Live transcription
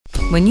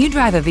When you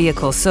drive a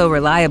vehicle so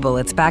reliable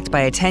it's backed by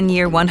a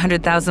 10-year,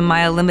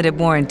 100,000-mile limited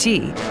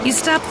warranty, you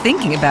stop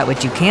thinking about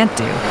what you can't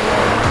do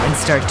and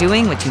start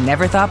doing what you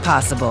never thought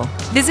possible.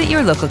 Visit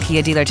your local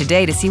Kia dealer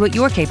today to see what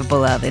you're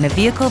capable of in a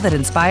vehicle that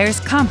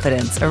inspires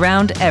confidence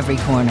around every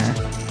corner.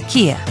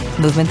 Kia,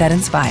 movement that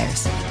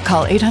inspires.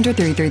 Call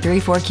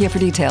 800-333-4KIA for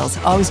details.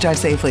 Always drive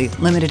safely.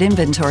 Limited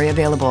inventory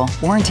available.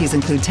 Warranties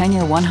include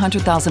 10-year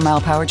 100,000-mile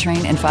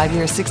powertrain and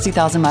 5-year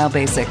 60,000-mile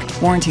basic.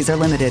 Warranties are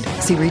limited.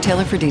 See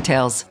retailer for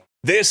details.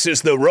 This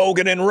is the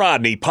Rogan and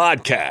Rodney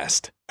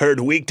podcast.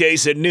 Heard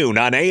weekdays at noon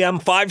on AM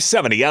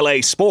 570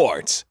 LA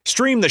Sports.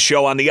 Stream the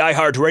show on the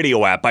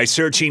iHeartRadio app by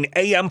searching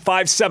AM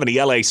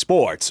 570 LA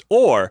Sports,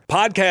 or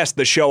podcast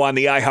the show on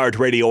the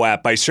iHeartRadio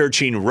app by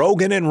searching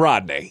Rogan and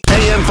Rodney.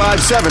 AM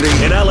 570.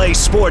 An LA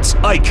sports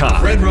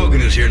icon. Fred Rogan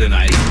is here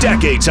tonight.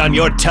 Decades on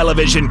your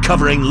television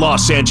covering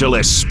Los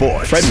Angeles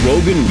sports. Fred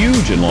Rogan,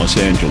 huge in Los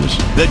Angeles.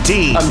 The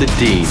Dean. I'm the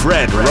Dean.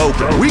 Fred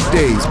Rogan.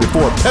 Weekdays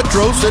before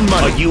Petros and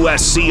Money. A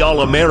USC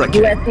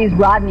All-American. USC's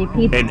Rodney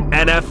Peete. An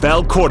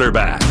NFL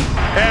quarterback.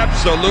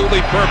 Absolutely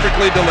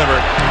perfectly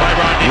delivered by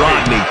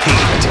Rodney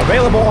Peete.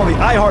 Available on the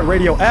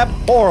iHeartRadio app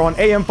or on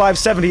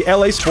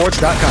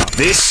AM570LAsports.com.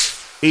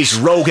 This is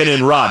Rogan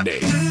and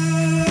Rodney.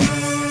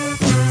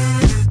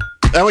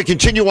 And we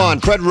continue on.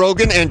 Fred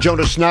Rogan and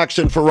Jonas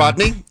Knoxon for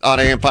Rodney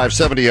on AM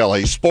 570 LA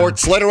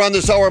Sports. Later on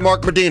this hour,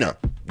 Mark Medina,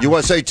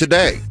 USA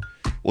Today,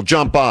 will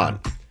jump on.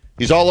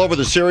 He's all over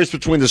the series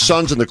between the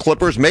Suns and the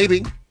Clippers.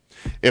 Maybe.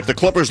 If the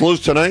Clippers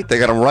lose tonight, they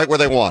got them right where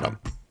they want them.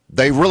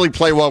 They really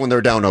play well when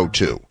they're down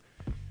 0-2.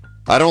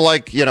 I don't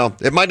like,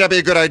 it might not be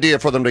a good idea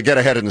for them to get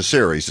ahead in the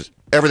series.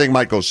 Everything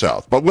might go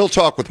south. But we'll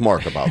talk with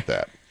Mark about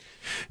that.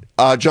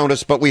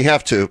 Jonas, but we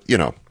have to,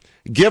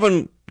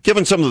 given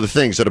some of the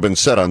things that have been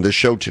said on this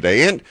show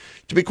today, and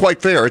to be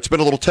quite fair, it's been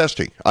a little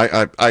testing.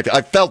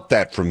 I felt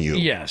that from you.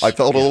 Yes. I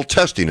felt a little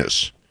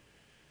testiness.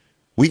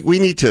 We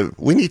need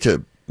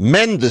to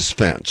mend this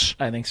fence.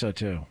 I think so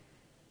too.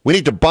 We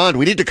need to bond.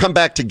 We need to come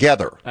back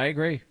together. I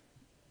agree.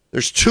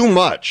 There's too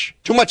much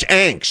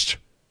angst.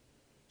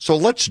 So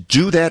let's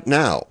do that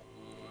now.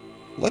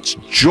 Let's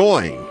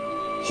join,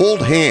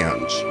 hold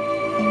hands,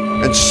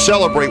 and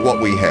celebrate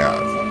what we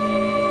have.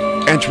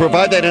 And to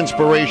provide that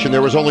inspiration,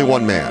 there was only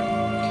one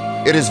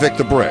man. It is Vic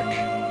the Brick,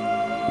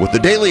 with the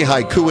Daily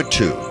Haiku at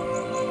 2.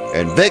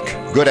 And Vic,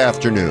 good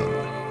afternoon.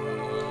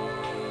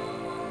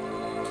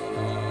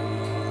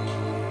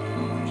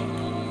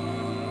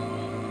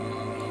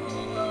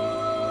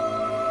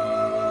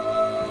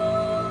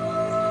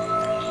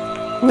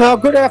 Well,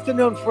 good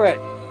afternoon, Fred.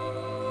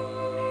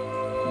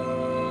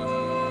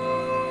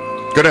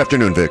 Good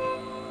afternoon, Vic.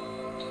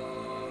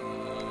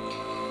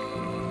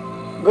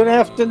 Good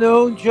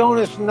afternoon,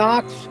 Jonas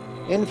Knox,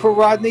 in for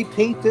Rodney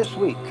Peete this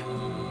week.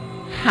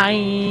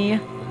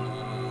 Hi.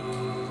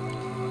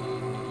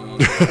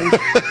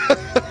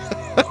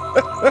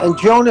 And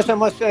Jonas, I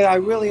must say, I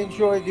really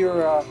enjoyed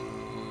your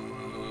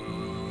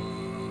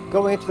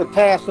going into the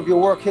past of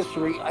your work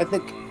history. I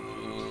think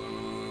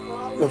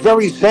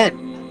very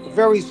zen,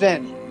 very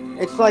zen.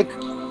 It's like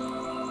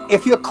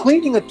if you're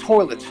cleaning a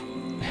toilet,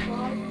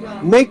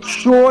 make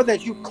sure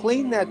that you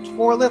clean that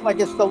toilet like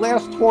it's the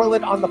last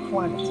toilet on the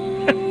planet.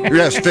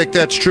 Yes, Vic,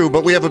 that's true,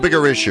 but we have a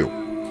bigger issue.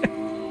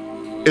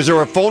 Is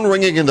there a phone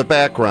ringing in the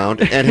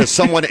background, and has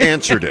someone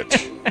answered it?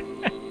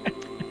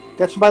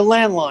 That's my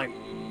landline.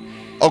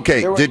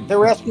 Okay,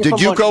 they're asking did for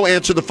you money. go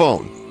answer the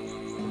phone?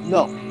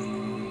 No.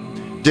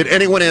 Did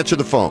anyone answer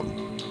the phone?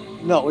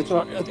 No,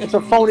 it's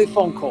a phony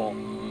phone call.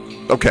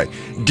 Okay.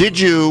 Did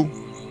you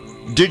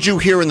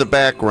hear in the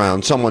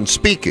background someone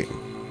speaking?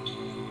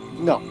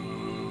 No.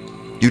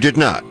 You did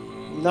not?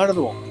 None at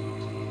all.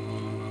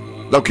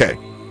 Okay.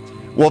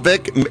 Well,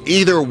 Vic,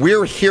 either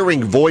we're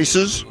hearing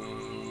voices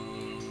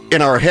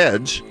in our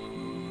heads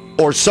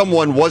or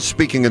someone was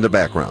speaking in the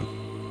background.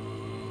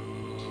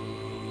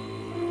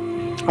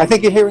 I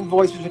think you're hearing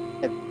voices in your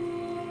head.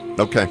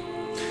 Okay.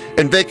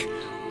 And Vic,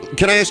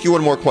 can I ask you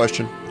one more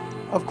question?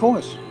 Of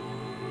course.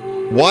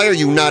 Why are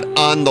you not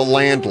on the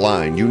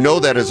landline? You know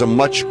that is a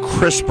much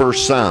crisper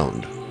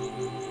sound.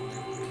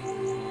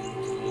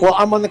 Well,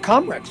 I'm on the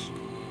Comrex.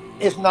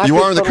 It's not. You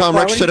are on the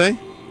Comrex today?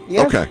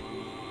 Yes. Okay.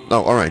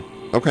 Oh, all right.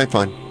 Okay,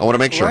 fine. I want to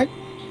make sure. Right?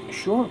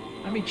 Sure.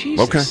 I mean,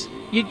 Jesus. Okay.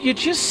 You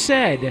just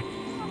said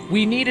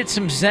we needed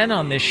some zen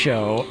on this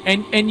show,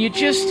 and you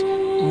just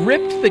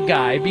ripped the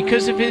guy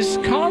because of his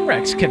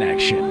Comrex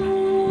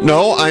connection.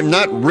 No, I'm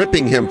not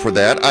ripping him for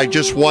that. I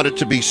just want it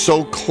to be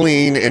so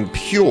clean and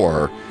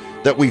pure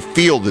that we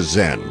feel the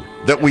zen,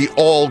 that we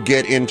all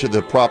get into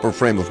the proper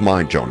frame of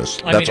mind,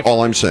 Jonas. That's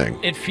all I'm saying.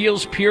 It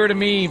feels pure to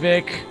me,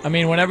 Vic. I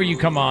mean, whenever you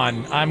come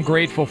on, I'm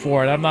grateful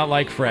for it. I'm not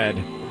like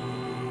Fred.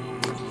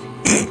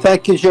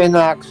 Thank you, Jay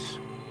Knox.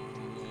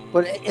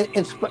 But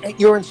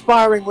your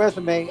inspiring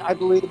resume, I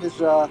believe,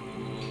 is an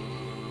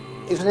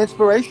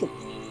inspiration.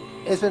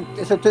 It's an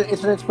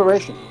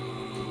inspiration.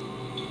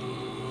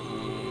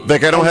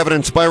 Vic, I don't have an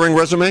inspiring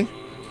resume?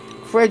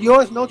 Fred,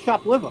 yours, no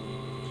chopped liver.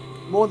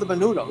 More than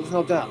menudo, there's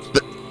no doubt.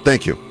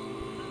 Thank you.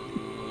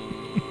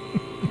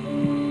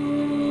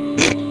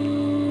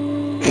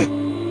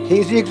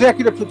 He's the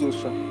executive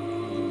producer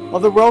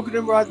of the Rogan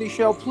and Rodney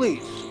Show.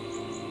 Please,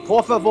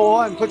 por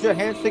favor, and put your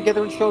hands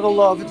together and show the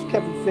love. It's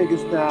Kevin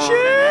Figures now.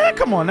 Yeah,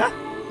 come on now.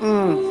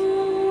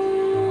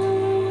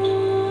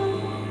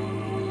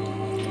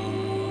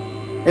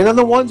 And then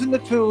the ones and the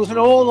twos and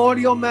all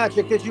audio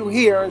magic that you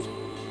hear is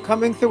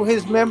coming through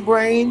his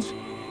membranes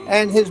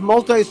and his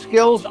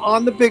multi-skills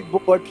on the big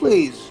board.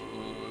 Please,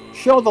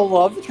 show the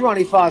love. It's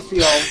Ronnie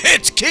Fascio.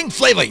 It's King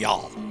Flavor,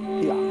 y'all.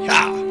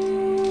 Yeah.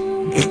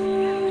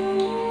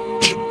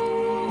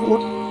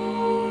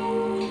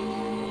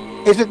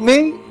 Is it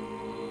me?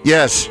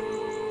 Yes.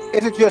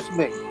 Is it just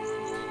me?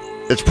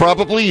 It's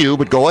probably you,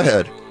 but go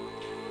ahead.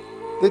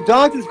 The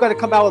Dodgers got to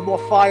come out with more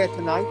fire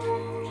tonight.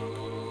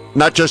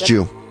 Not just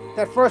you.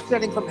 That first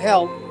inning from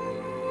hell,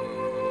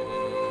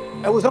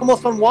 it was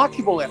almost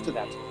unwatchable after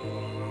that.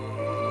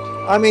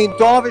 I mean,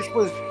 Darvish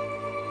was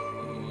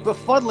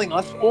befuddling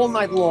us all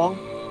night long,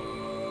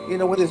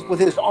 with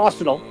his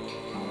arsenal.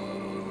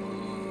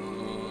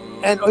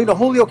 And,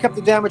 Julio kept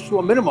the damage to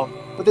a minimum,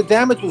 but the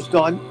damage was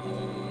done.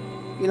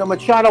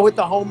 Machado hit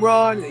the home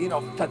run.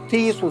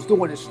 Tatis was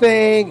doing his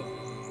thing.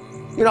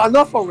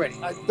 Enough already.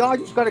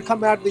 Dodgers got to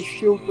come out of the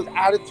chute with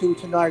attitude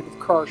tonight with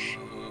Kirsch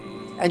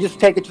and just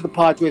take it to the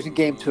Padres in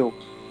Game 2.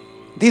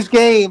 These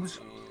games,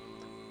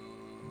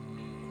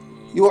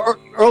 you were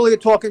earlier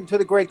talking to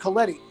the great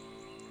Coletti.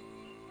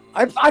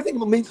 I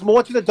think it means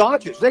more to the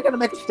Dodgers. They're going to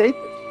make a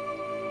statement.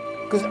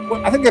 Because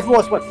I think they've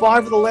lost, 5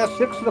 of the last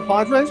 6 to the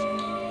Padres?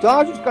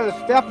 Dodgers got to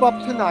step up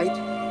tonight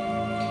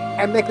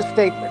and make a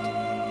statement.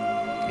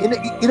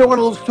 You don't want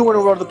to lose 2 in a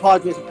row to the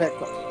Padres and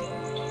Petco.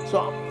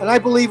 So, and I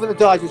believe in the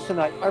Dodgers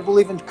tonight. I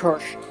believe in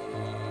Kirsch.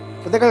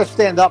 But they got to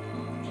stand up,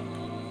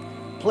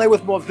 play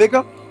with more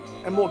vigor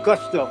and more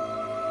gusto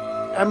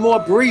and more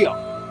brio.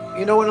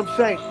 You know what I'm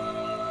saying?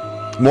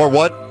 More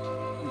what?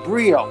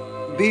 Brio.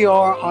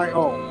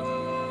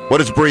 B-R-I-O.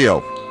 What is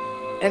brio?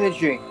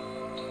 Energy.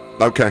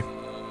 Okay.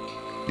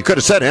 You could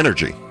have said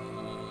energy.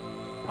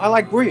 I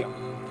like brio.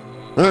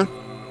 Huh?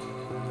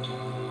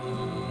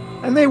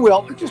 And they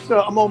will. Just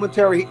a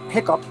momentary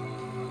hiccup.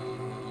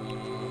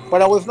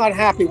 But I was not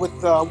happy with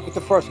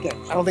the first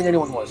game. I don't think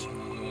anyone was.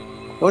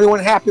 The only one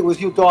happy was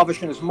Yu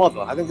Darvish and his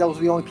mother. I think that was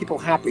the only people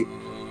happy.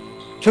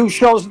 2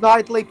 shows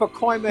nightly per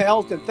Koima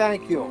Hilton.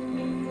 Thank you.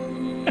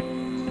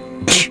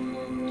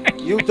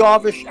 Yu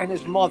Darvish and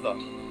his mother.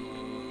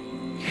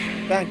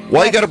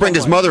 Why you got to bring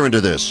his mother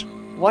into this?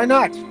 Why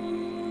not?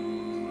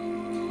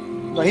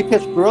 No, he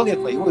pitched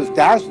brilliantly. He was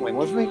dazzling,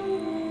 wasn't he?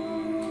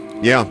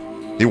 Yeah,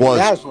 he was.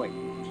 Dazzling.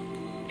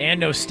 And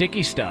no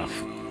sticky stuff.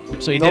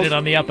 So he did it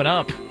on the up and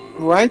up.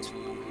 Right?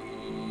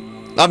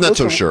 I'm not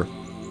so sure.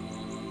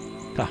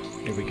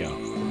 Here we go.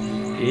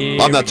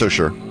 I'm not so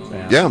sure.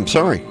 Yeah, I'm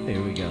sorry.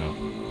 Here we go.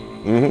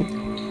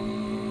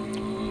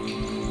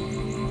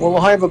 Well,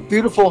 we'll have a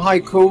beautiful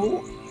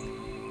haiku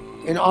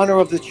in honor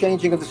of the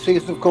changing of the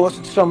season. Of course,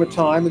 it's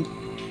summertime. And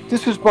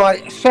this is by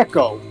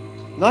Seiko,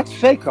 not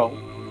Seiko,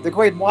 the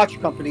great watch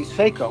company,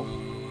 Seiko.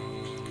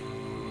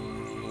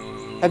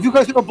 Have you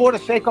guys ever bought a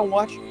Seiko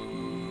watch?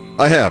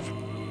 I have.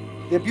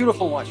 They're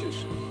beautiful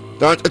watches.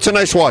 It's a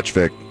nice watch,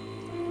 Vic.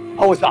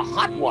 Oh, it's a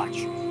hot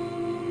watch.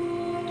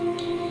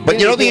 But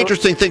the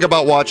interesting thing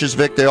about watches,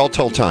 Vic, they all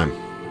tell time.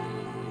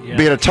 Yeah.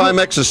 Be it a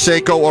Timex, a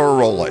Seiko, or a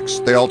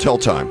Rolex, they all tell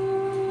time.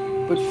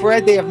 But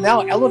Fred, they have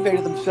now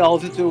elevated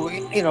themselves into,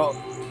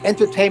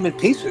 entertainment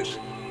pieces.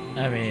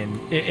 I mean,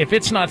 if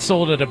it's not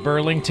sold at a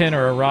Burlington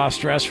or a Ross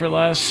Dress for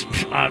Less,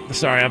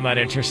 sorry, I'm not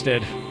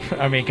interested.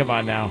 I mean, come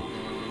on now.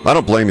 I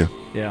don't blame you.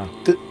 Yeah.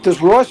 Does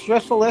Ross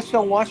Dress for Less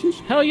sell watches?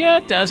 Hell yeah,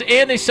 it does.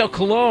 And they sell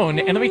cologne.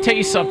 And let me tell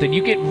you something.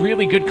 You get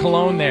really good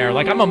cologne there.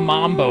 Like, I'm a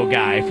Mambo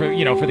guy for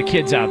the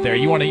kids out there.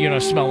 You want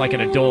to, smell like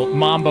an adult.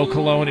 Mambo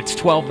cologne, it's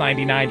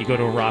 $12.99. You go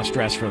to a Ross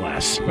Dress for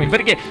Less. I mean, but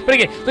again,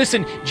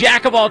 listen,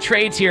 jack of all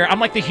trades here. I'm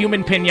like the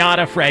human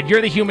piñata, Fred.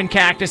 You're the human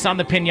cactus. I'm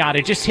the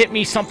piñata. Just hit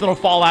me, something will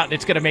fall out, and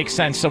it's going to make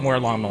sense somewhere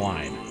along the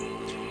line.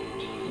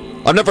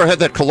 I've never had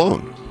that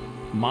cologne.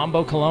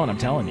 Mambo cologne, I'm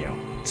telling you.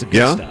 It's the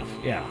good stuff.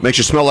 Yeah. Makes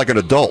you smell like an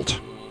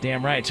adult.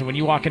 Damn right. So when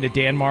you walk into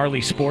Dan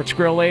Marley Sports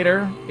Grill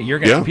later,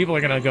 people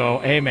are gonna go,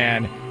 hey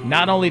man,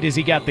 not only does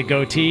he got the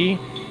goatee,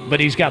 but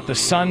he's got the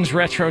Suns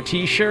retro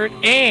T-shirt,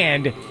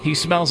 and he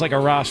smells like a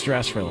Ross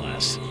Dress for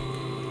Less.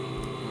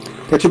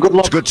 That's a good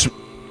look. It's a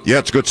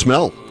good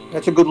smell.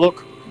 That's a good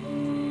look.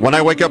 When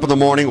I wake up in the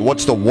morning,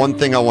 what's the one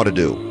thing I want to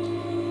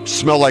do?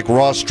 Smell like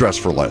Ross Dress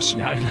for Less.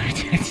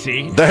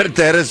 See?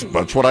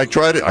 That's what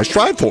I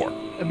strive for.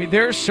 I mean,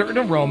 there are certain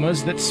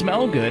aromas that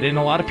smell good, and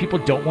a lot of people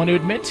don't want to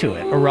admit to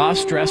it. A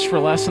Ross Dress for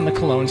Less in the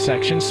cologne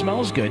section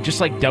smells good,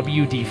 just like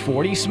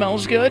WD-40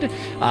 smells good,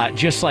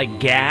 just like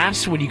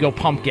gas. When you go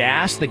pump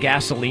gas, the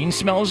gasoline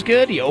smells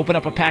good. You open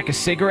up a pack of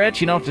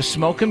cigarettes, you don't have to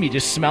smoke them, you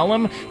just smell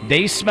them.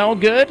 They smell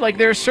good. Like,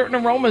 there are certain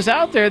aromas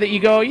out there that you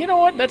go, you know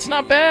what, that's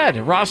not bad.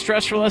 Ross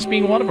Dress for Less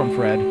being one of them,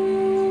 Fred.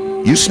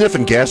 You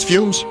sniffing gas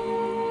fumes?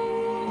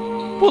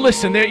 Well,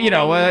 listen, you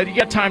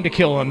got time to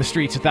kill on the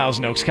streets of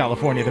Thousand Oaks,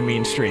 California, the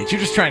mean streets.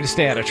 You're just trying to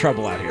stay out of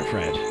trouble out here,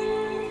 Fred.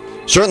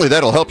 Certainly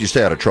that'll help you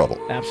stay out of trouble.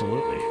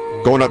 Absolutely.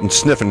 Going up and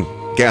sniffing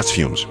Gas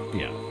fumes.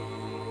 Yeah.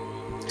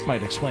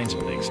 Might explain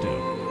some things, too.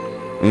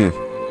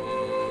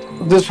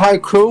 This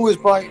haiku is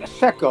by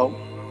Seko.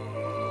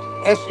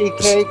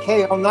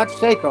 S-E-K-K-O, not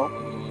Seiko.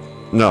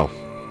 No.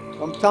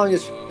 I'm telling you,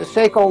 the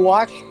Seiko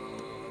watch,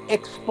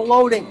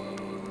 exploding.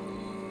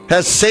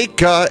 Has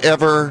Seika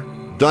ever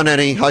done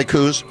any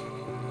haikus?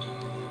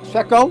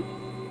 Seko?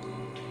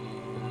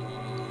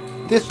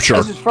 This Sure.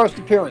 is his first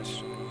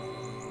appearance.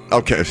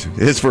 Okay,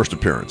 his first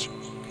appearance.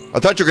 I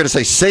thought you were going to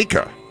say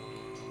Seika.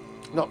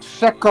 No,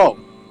 Seko.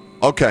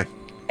 Okay.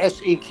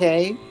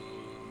 S-E-K-K-O.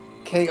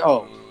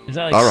 Is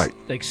that All right.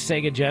 like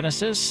Sega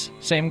Genesis?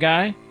 Same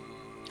guy?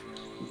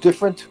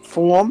 Different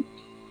form.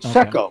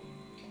 Okay. Seko.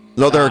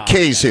 No, there are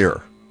K's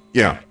here.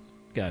 Yeah.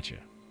 Gotcha.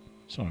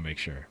 Just want to make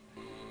sure.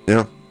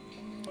 Yeah.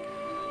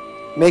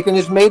 Making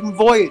his maiden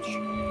voyage.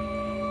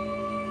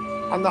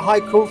 On the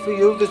haiku for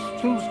you this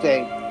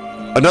Tuesday.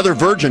 Another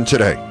virgin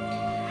today.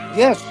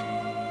 Yes.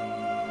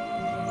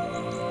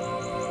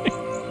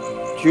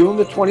 June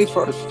the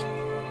 21st.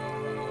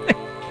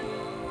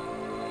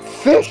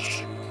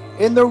 Fish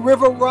in the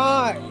river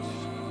rise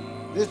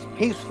this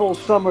peaceful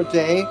summer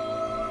day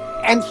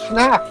and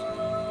snap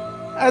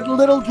at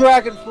little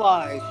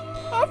dragonflies.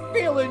 I'm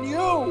feeling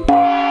you.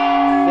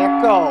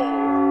 Seko.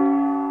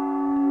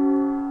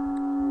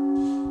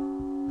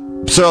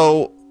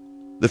 So,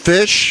 the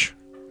fish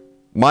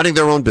minding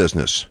their own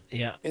business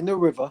Yeah. In the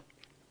river.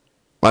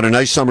 on a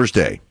nice summer's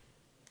day.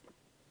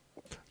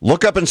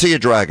 Look up and see a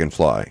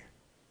dragonfly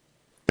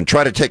and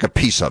try to take a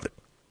piece of it.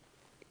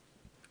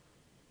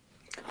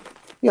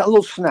 Yeah, a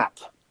little snap.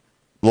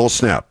 Little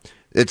snap.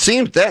 It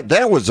seems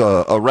that was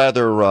a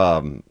rather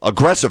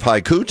aggressive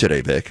haiku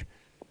today, Vic.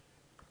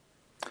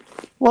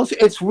 Well,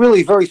 it's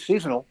really very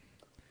seasonal.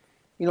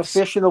 You know,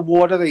 fish in the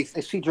water, they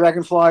see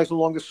dragonflies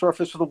along the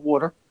surface of the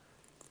water.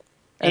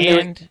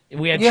 And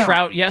we had Yeah.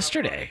 trout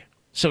yesterday.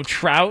 So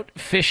trout,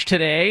 fish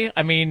today.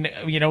 I mean,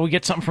 you know, we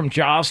get something from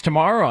Jaws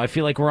tomorrow. I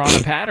feel like we're on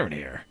a pattern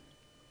here.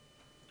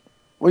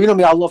 Well, you know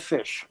me, I love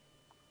fish.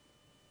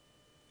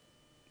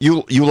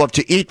 You love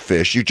to eat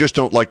fish. You just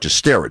don't like to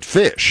stare at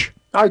fish.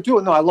 I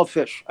do. No, I love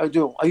fish. I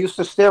do. I used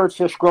to stare at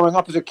fish growing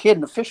up as a kid.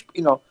 And the fish,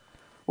 you know,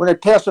 when I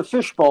pass a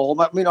fish bowl,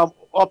 you know,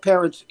 our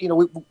parents, you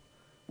know,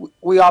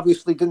 we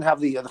obviously didn't have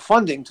the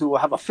funding to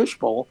have a fish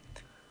bowl.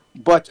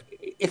 But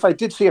if I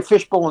did see a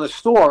fish bowl in a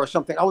store or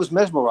something, I was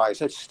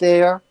mesmerized. I'd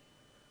stare,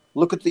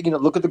 look at the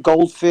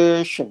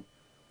goldfish, and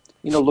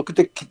look at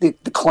the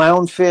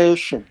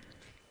clownfish and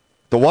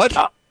the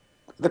what?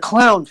 The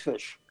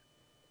clownfish,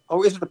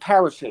 or is it the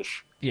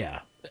parrotfish?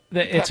 Yeah.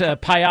 It's a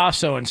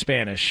payaso in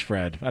Spanish,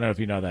 Fred. I don't know if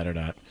you know that or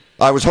not.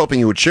 I was hoping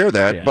you would share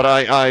that, Yeah.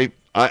 but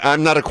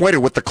I'm not acquainted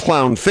with the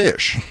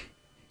clownfish.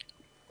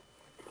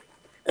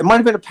 It might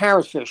have been a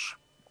parrotfish.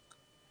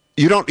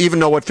 You don't even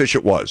know what fish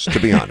it was, to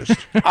be honest.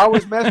 I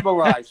was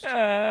mesmerized.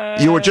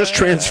 You were just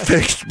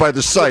transfixed by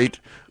the sight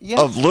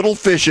of little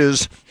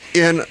fishes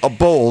in a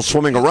bowl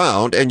swimming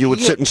around, and you would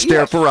sit and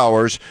stare for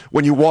hours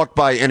when you walked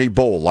by any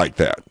bowl like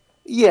that.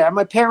 Yeah,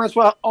 my parents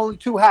were only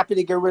too happy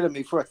to get rid of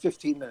me for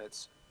 15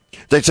 minutes.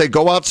 They'd say,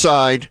 go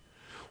outside,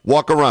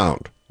 walk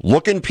around,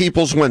 look in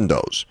people's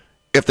windows.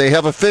 If they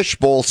have a fish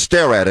bowl,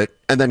 stare at it,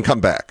 and then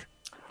come back.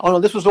 Oh, no,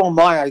 this was all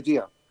my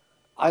idea.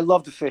 I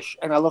love the fish,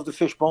 and I love the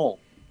fish bowl.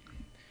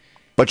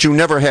 But you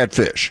never had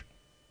fish.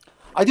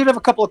 I did have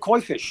a couple of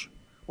koi fish.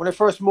 When I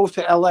first moved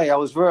to L.A., I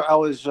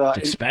was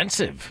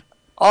expensive.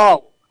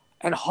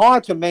 And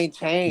hard to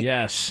maintain.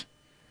 Yes.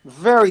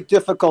 Very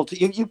difficult.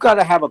 You've got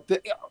to have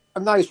a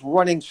nice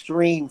running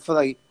stream for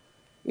the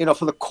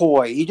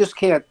koi. You just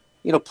can't,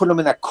 put them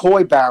in that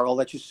koi barrel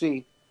that you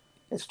see.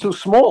 It's too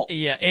small.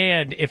 Yeah,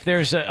 and if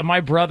there's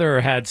my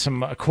brother had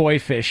some koi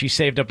fish. He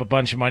saved up a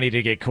bunch of money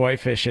to get koi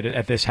fish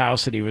at this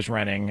house that he was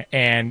renting,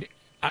 and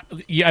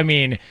I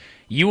mean,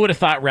 you would have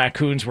thought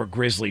raccoons were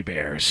grizzly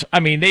bears. I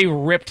mean, they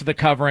ripped the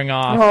covering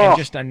off and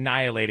just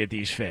annihilated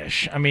these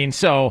fish. I mean,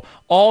 so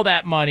all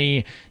that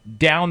money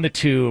down the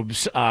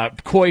tubes,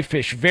 koi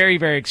fish, very,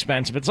 very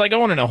expensive. It's like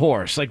owning a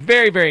horse, like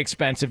very, very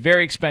expensive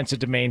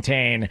to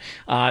maintain.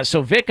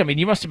 So, Vic, I mean,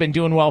 you must have been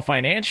doing well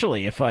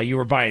financially if you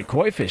were buying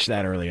koi fish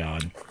that early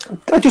on.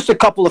 Just a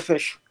couple of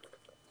fish.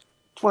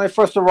 When I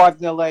first arrived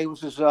in L.A., it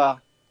was his late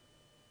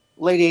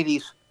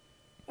 80s.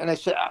 And I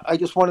said, I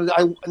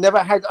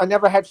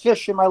never had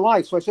fish in my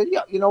life. So I said,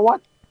 yeah, you know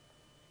what?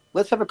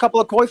 Let's have a couple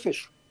of koi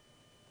fish.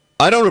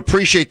 I don't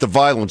appreciate the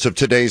violence of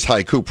today's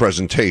haiku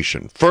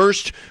presentation.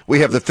 First, we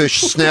have the fish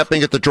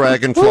snapping at the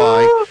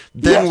dragonfly.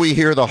 Then we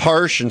hear the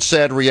harsh and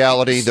sad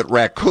reality that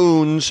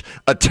raccoons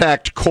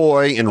attacked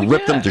koi and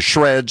ripped them to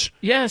shreds.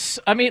 Yes.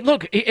 I mean,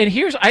 look,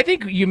 and I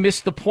think you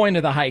missed the point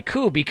of the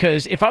haiku,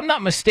 because if I'm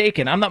not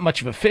mistaken, I'm not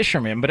much of a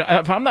fisherman, but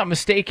if I'm not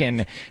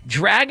mistaken,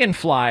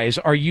 dragonflies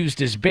are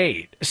used as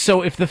bait.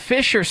 So if the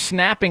fish are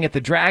snapping at the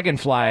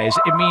dragonflies,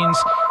 it means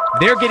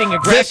they're getting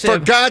aggressive. Vic,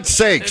 for God's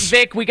sakes.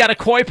 Vic, we got a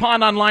koi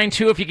pond on line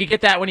 2, if you could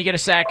get that when you get a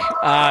sec.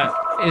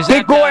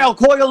 Big boy, I'll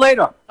call you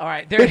later. All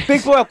right.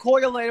 Big boy, I'll call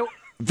you later.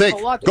 Vic,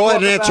 go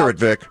ahead and answer it,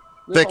 Vic.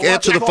 Vic,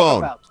 answer the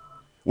phone.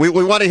 We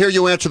want to hear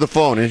you answer the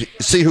phone and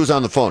see who's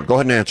on the phone. Go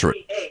ahead and answer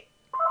it.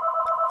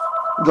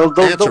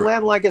 The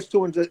landline gets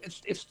too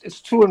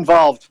it's too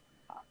involved.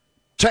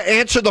 To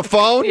answer the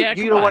phone? Yeah,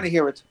 you don't want to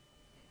hear it.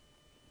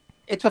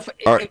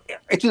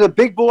 It's either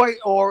big boy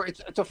or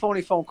it's a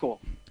phony phone call.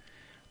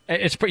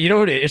 It's you know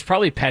what it is? It's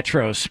probably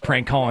Petros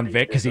prank calling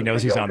Vic because he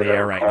knows he's on the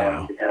air right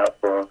now.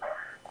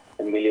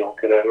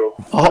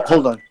 Oh,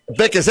 hold on,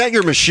 Vic. Is that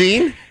your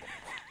machine?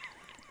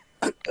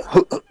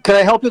 Can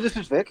I help you? This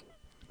is Vic.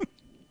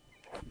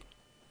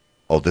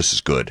 Oh, this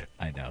is good.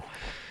 I know.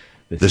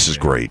 This is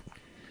great.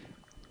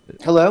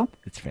 Hello.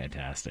 It's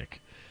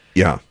fantastic.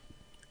 Yeah.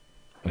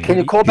 Can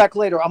you call back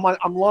later?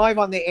 I'm live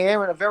on the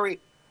air in a very,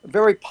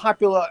 very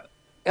popular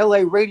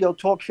LA radio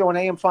talk show on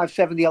AM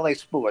 570 LA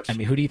Sports. I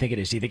mean, who do you think it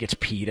is? Do you think it's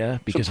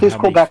PETA? Because so please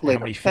call back later.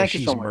 How many Thank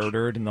fish you so he's much.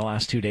 murdered in the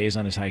last 2 days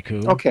on his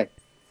haiku? Okay.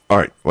 All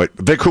right. Wait,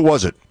 Vic, who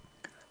was it?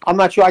 I'm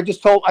not sure. I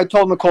told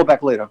him to call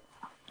back later.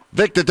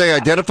 Vic, did they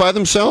identify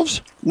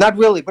themselves? Not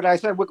really, but I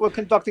said we're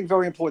conducting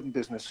very important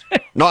business.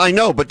 No, I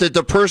know, but did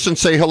the person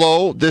say,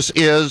 hello, this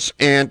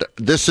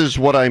is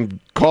what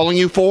I'm calling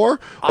you for?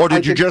 Or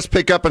did you just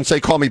pick up and say,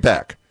 call me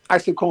back? I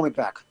said, call me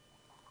back.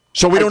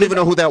 So we don't even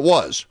know who that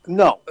was?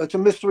 No, it's a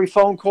mystery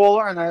phone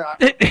caller, and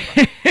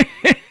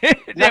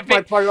that's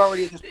my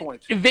priority at this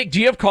point. Vic,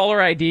 do you have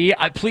caller ID?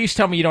 Please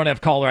tell me you don't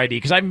have caller ID,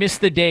 because I miss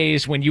the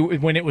days when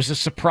it was a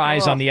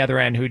surprise on the other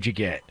end. Who'd you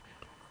get?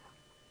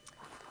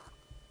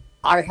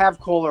 I have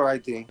caller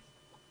ID.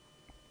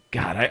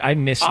 God, I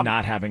miss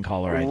not having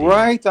caller ID.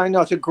 Right, I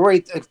know it's a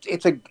great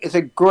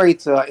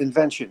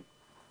invention.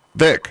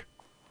 Vic,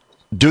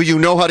 do you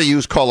know how to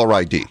use caller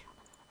ID?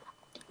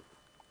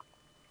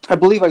 I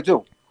believe I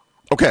do.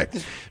 Okay.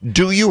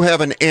 Do you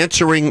have an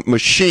answering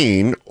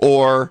machine,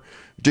 or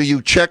do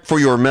you check for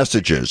your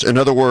messages? In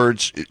other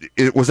words,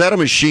 was that a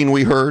machine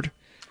we heard?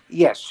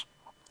 Yes.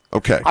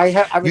 Okay. I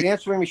have an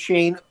answering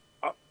machine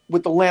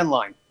with the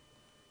landline.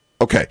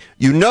 Okay.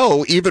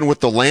 Even with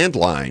the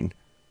landline,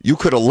 you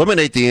could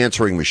eliminate the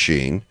answering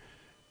machine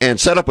and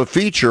set up a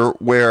feature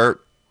where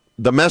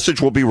the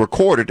message will be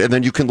recorded and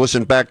then you can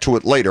listen back to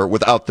it later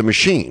without the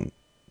machine.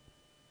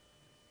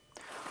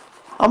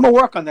 I'm going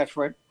to work on that,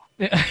 Fred.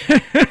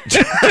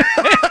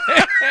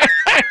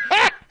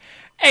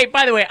 Hey,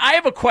 by the way, I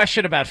have a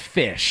question about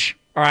fish.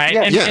 All right,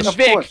 yes, and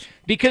Vic,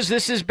 because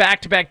this is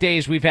back-to-back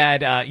days, we've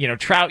had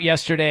trout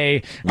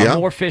yesterday,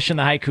 more fish in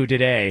the haiku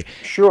today.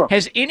 Sure.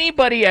 Has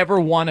anybody ever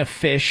won a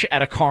fish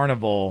at a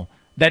carnival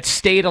that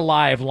stayed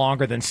alive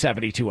longer than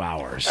 72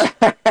 hours?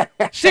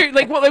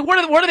 Seriously,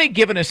 what are they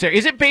giving us there?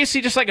 Is it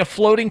basically just like a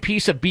floating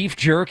piece of beef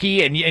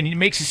jerky, and it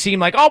makes it seem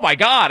like, oh my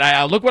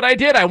God, look what I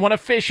did, I won a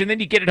fish, and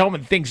then you get it home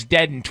and the thing's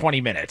dead in 20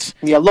 minutes?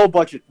 Yeah, low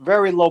budget,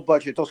 very low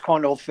budget. Those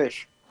carnival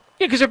fish.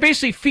 Yeah, because they're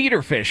basically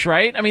feeder fish,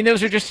 right? I mean,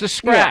 those are just the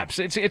scraps.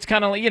 Yeah. It's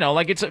kind of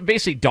like it's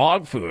basically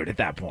dog food at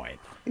that point.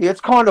 Yeah, it's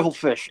carnival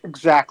fish,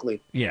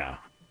 exactly. Yeah.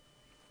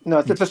 No,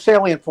 it's a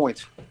salient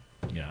point.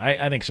 Yeah,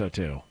 I think so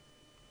too.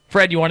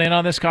 Fred, you want in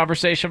on this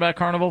conversation about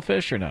carnival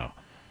fish or no?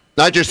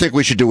 I just think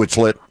we should do It's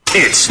Lit.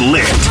 It's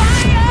lit.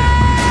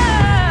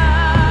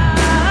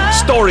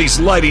 Stories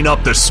lighting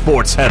up the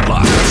sports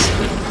headlines.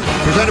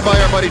 Presented by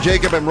our buddy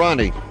Jacob and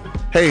Ronnie.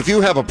 Hey, if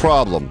you have a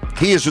problem,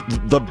 he is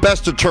the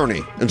best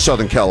attorney in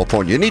Southern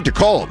California. You need to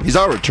call him. He's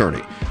our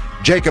attorney.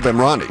 Jacob and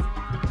Ronnie.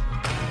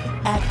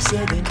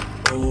 Accident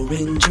or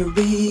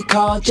injury,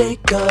 call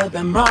Jacob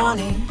and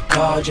Ronnie.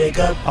 Call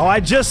Jacob. Oh, I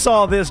just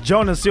saw this.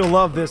 Jonas, you'll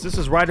love this. This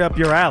is right up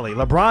your alley.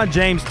 LeBron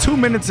James 2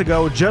 minutes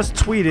ago just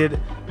tweeted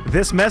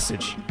this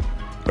message.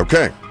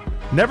 Okay.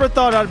 Never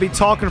thought I'd be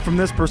talking from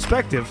this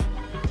perspective,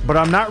 but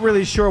I'm not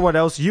really sure what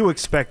else you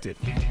expected.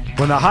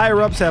 When the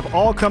higher-ups have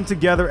all come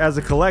together as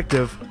a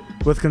collective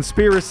with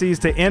conspiracies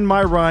to end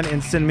my run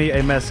and send me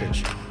a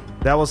message.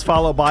 That was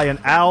followed by an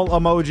owl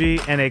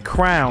emoji and a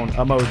crown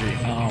emoji.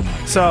 Oh my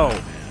God.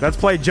 So, let's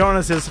play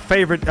Jonas's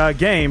favorite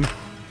game.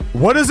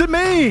 What does it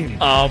mean?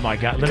 Oh my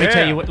God! Let me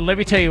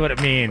tell you what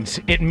it means.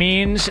 It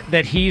means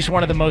that he's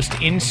one of the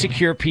most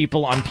insecure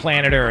people on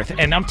planet Earth,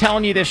 and I'm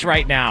telling you this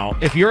right now.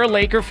 If you're a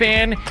Laker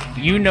fan,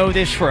 you know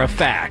this for a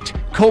fact.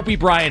 Kobe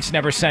Bryant's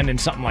never sending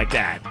something like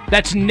that.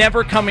 That's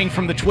never coming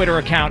from the Twitter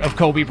account of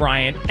Kobe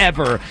Bryant,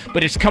 ever.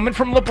 But it's coming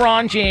from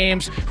LeBron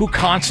James, who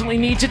constantly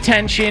needs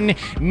attention.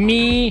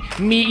 Me.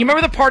 You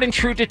remember the part in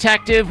True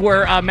Detective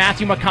where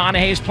Matthew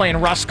McConaughey is playing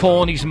Russ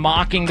Cole and he's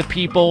mocking the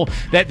people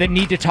that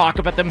need to talk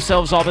about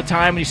themselves all the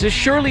time? And he says,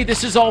 surely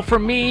this is all for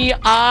me.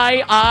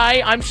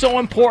 I'm so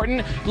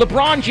important.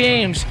 LeBron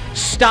James,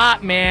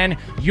 stop, man.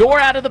 You're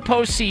out of the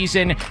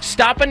postseason.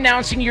 Stop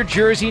announcing your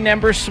jersey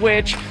number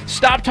switch.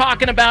 Stop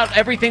talking about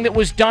everything that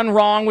was done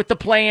wrong with the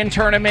play-in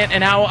tournament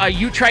and how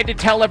you tried to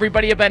tell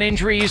everybody about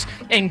injuries,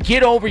 and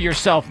get over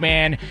yourself,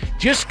 man.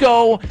 Just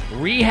go,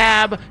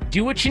 rehab,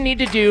 do what you need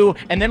to do,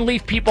 and then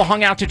leave people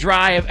hung out to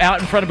dry out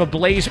in front of a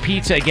Blaze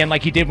Pizza again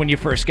like you did when you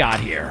first got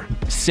here.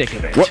 Sick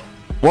of it.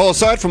 Well,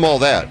 aside from all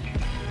that,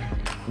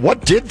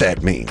 what did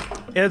that mean?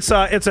 It's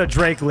a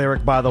Drake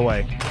lyric, by the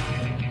way.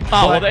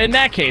 Oh, well, in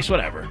that case,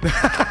 whatever.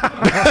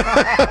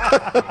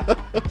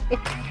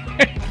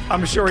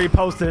 I'm sure he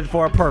posted it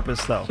for a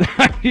purpose, though.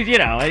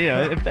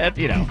 If that,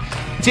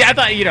 See, I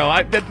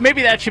thought,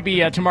 maybe that should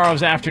be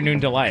tomorrow's afternoon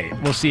delight.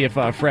 We'll see if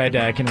Fred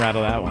can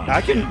rattle that one.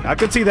 I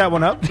can tee that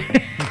one up.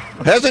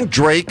 Hasn't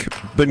Drake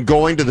been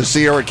going to the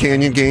Sierra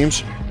Canyon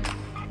games?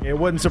 It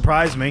wouldn't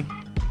surprise me.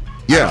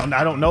 Yeah.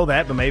 I don't know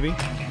that, but maybe.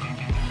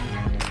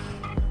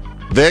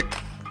 Vic?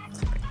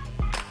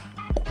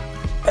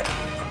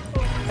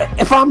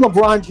 If I'm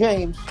LeBron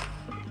James,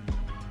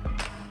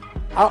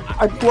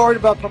 I'm worried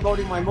about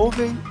promoting my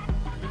movie.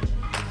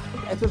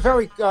 It's a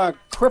very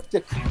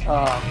cryptic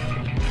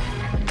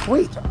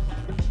tweet.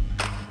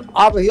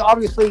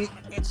 Obviously,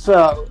 it's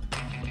the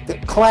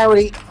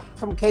clarity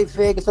from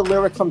kayfabe. It's a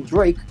lyric from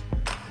Drake.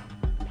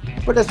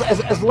 But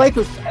as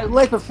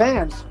Laker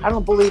fans, I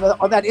don't believe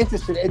are that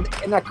interested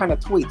in that kind of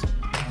tweet.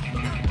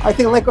 I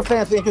think Laker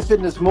fans are interested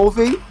in this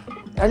movie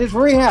and his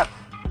rehab.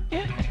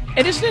 Yeah.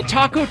 And isn't it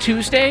Taco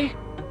Tuesday?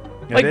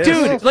 It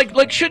dude,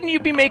 like, shouldn't you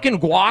be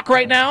making guac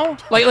right now?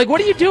 Like, what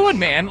are you doing,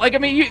 man? Like, I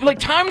mean,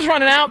 time's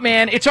running out,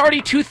 man. It's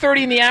already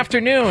 2:30 in the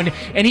afternoon,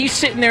 and he's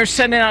sitting there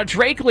sending out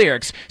Drake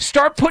lyrics.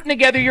 Start putting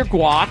together your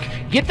guac,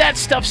 get that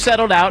stuff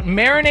settled out,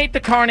 marinate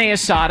the carne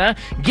asada,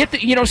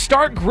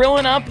 start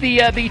grilling up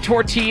the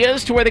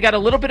tortillas to where they got a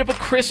little bit of a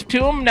crisp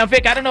to them. Now,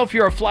 Vic, I don't know if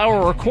you're a flour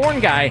or a corn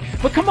guy,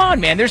 but come on,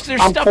 man. There's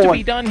stuff corn. to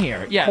be done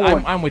here.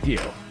 Yeah, I'm with you.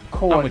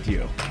 Corn. I'm with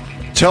you.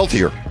 It's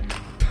healthier.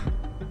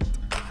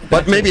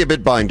 But maybe a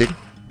bit binding.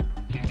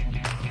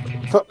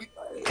 So,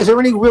 is there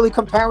any really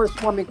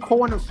comparison? I mean,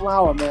 corn and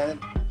flour, man.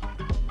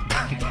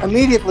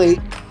 Immediately,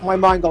 my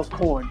mind goes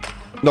corn.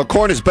 No,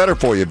 corn is better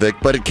for you, Vic,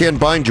 but it can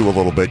bind you a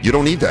little bit. You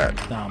don't need that.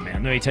 Oh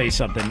man, let me tell you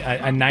something.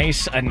 A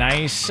nice,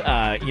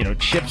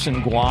 chips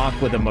and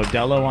guac with a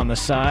Modelo on the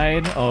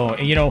side. Oh,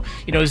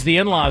 and as the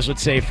in-laws would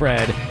say,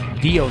 Fred,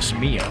 Dios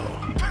mío.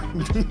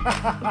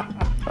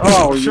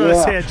 Oh, sure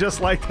yeah. Say it just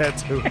like that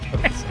too.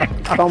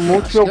 Con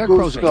mucho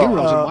Scarecrows are gusto.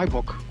 heroes in my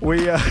book.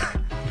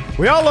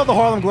 We all love the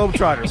Harlem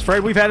Globetrotters.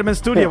 Fred, we've had them in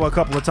studio a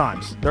couple of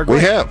times. They're great.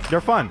 We have.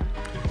 They're fun.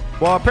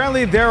 Well,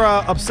 apparently they're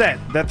upset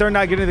that they're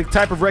not getting the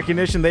type of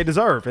recognition they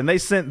deserve, and they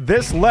sent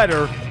this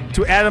letter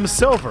to Adam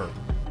Silver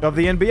of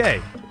the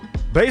NBA.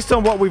 Based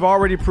on what we've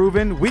already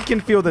proven, we can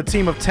field a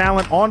team of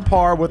talent on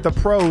par with the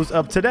pros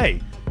of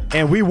today,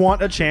 and we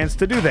want a chance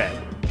to do that.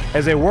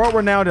 As a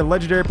world-renowned and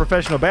legendary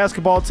professional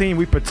basketball team,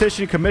 we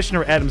petition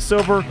Commissioner Adam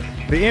Silver,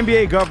 the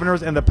NBA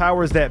governors, and the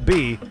powers that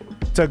be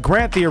to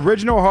grant the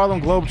original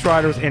Harlem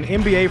Globetrotters an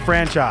NBA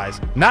franchise.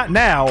 Not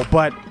now,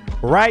 but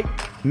right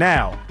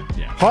now.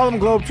 Yeah. Harlem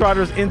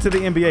Globetrotters into the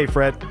NBA,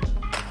 Fred.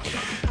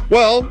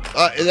 Well,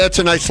 that's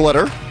a nice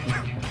letter.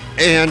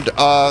 And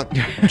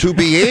to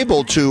be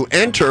able to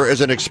enter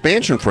as an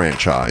expansion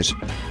franchise,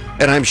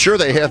 and I'm sure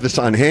they have this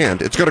on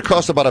hand, it's going to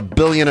cost about $1.5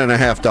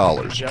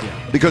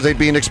 billion because they'd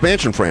be an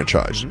expansion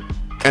franchise.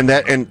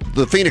 Mm-hmm. And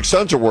the Phoenix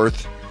Suns are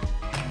worth,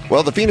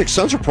 well, the Phoenix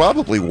Suns are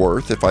probably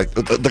worth,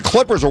 the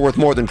Clippers are worth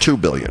more than $2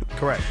 billion.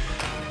 Correct.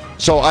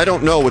 So I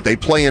don't know, would they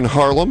play in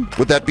Harlem?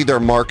 Would that be their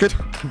market?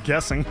 I'm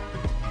guessing.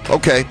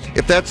 Okay,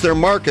 if that's their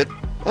market,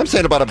 I'm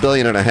saying about $1.5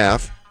 billion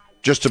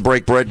just to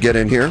break bread, get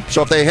in here.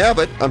 So if they have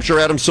it, I'm sure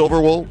Adam Silver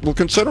will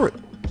consider it.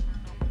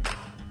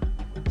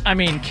 I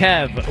mean,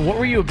 Kev, what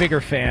were you a bigger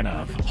fan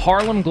of?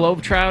 Harlem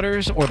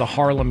Globetrotters or the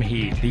Harlem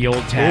Heat, the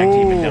old tag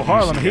team in WCW?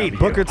 Harlem Heat,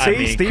 Booker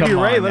T, Stevie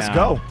Ray, let's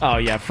go. Oh,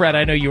 yeah, Fred,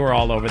 I know you were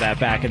all over that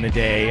back in the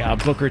day.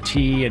 Booker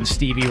T and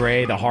Stevie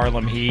Ray, the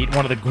Harlem Heat,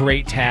 one of the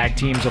great tag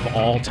teams of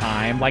all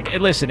time. Like,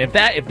 listen, if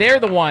they're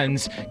the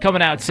ones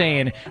coming out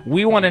saying,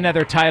 we want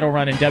another title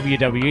run in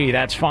WWE,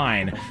 that's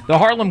fine. The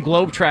Harlem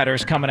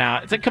Globetrotters coming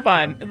out, it's like, come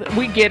on,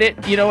 we get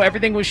it.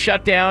 Everything was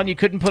shut down. You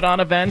couldn't put on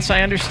events.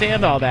 I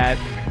understand all that.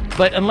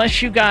 But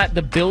unless you got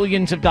the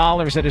billions of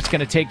dollars that it's going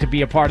to take to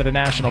be a part of the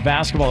National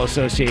Basketball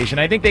Association,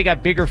 I think they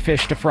got bigger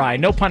fish to fry.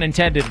 No pun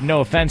intended,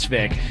 no offense,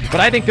 Vic. But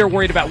I think they're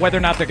worried about whether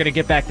or not they're going to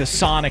get back the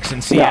Sonics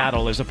in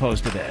Seattle as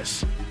opposed to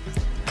this.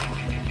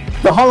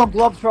 The Harlem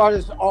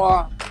Globetrotters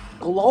are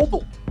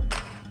global.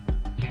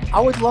 I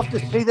would love to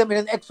see them in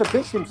an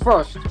exhibition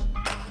first,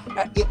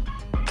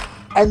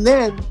 and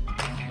then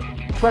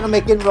try to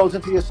make inroads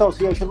into the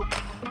association.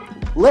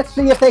 Let's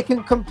see if they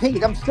can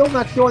compete. I'm still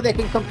not sure they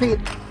can compete.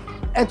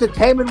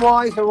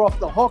 Entertainment-wise, they're off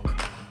the hook.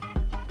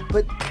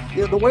 But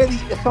the way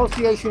the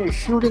association is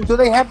shooting, do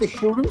they have the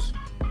shooters?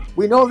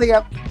 We know they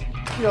have,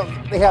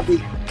 they have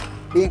the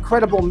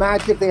incredible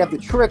magic, they have the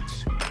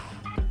tricks.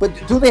 But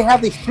do they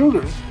have the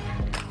shooters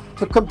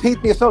to compete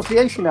in the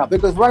association now?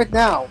 Because right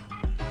now,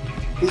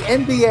 the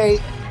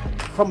NBA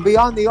from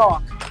beyond the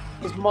arc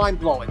is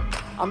mind-blowing.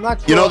 I'm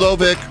not sure. Though,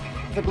 Vic,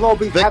 the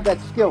Globies have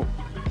that skill.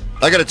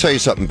 I got to tell you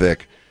something,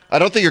 Vic. I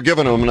don't think you're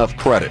giving them enough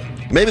credit.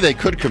 Maybe they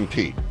could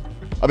compete.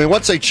 I mean,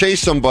 once they chase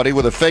somebody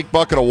with a fake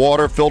bucket of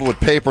water filled with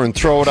paper and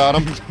throw it at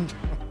them,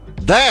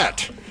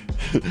 that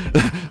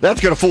That's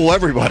going to fool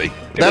everybody.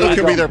 That's going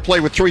to be their play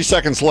with 3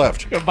 seconds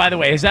left. By the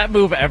way, has that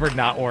move ever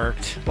not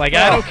worked? Like,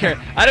 I don't care.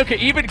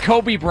 Even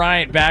Kobe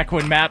Bryant, back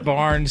when Matt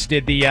Barnes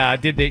did the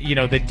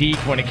deke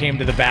when it came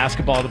to the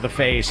basketball to the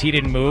face, he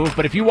didn't move.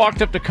 But if you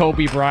walked up to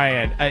Kobe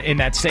Bryant in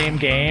that same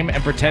game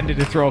and pretended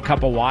to throw a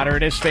cup of water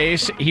at his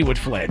face, he would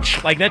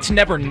flinch. Like, that's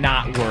never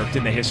not worked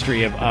in the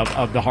history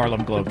of the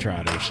Harlem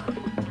Globetrotters.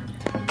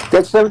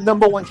 That's their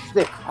number one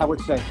shtick, I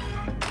would say.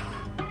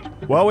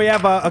 Well, we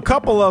have a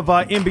couple of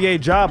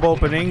NBA job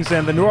openings,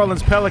 and the New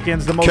Orleans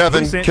Pelicans, the most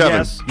recent.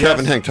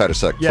 Kevin, hang tight a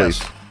sec,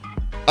 please.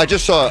 I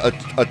just saw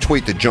a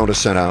tweet that Jonas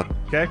sent out.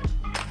 Okay.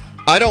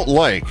 I don't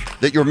like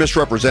that you're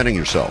misrepresenting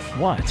yourself.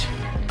 What?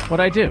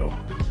 What'd I do?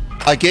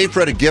 I gave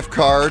Fred a gift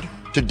card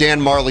to Dan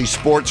Marley's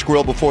Sports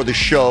Grill before the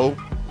show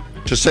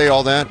to say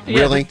all that? Yeah,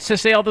 really? To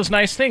say all those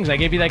nice things. I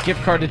gave you that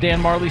gift card to Dan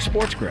Marley's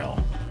Sports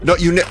Grill. No,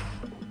 you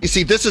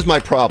see, this is my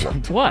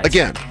problem. What?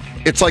 Again,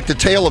 it's like the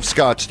tale of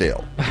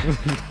Scottsdale.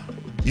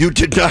 You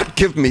did not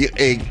give me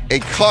a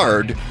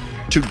card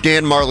to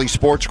Dan Marley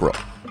Sports Grill.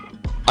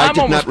 I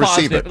did not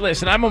receive it.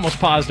 Listen, I'm almost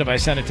positive I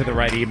sent it to the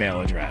right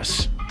email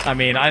address. I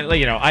mean,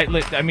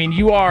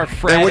 you are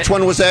Fred. And which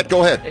one was that?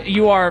 Go ahead.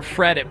 You are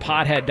Fred at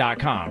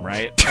pothead.com,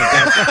 right?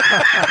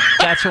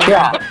 That's what.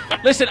 Yeah.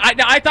 Listen,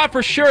 I thought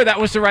for sure that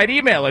was the right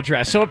email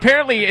address. So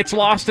apparently it's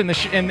lost in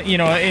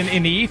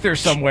the ether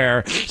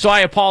somewhere. So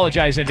I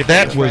apologize in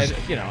advance. That was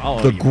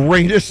the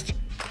greatest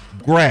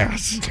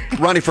grass.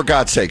 Ronnie, for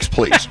God's sakes,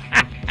 please.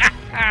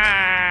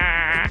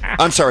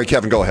 I'm sorry,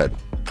 Kevin. Go ahead.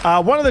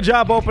 One of the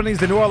job openings,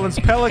 the New Orleans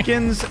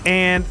Pelicans,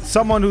 and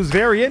someone who's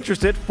very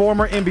interested,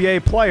 former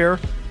NBA player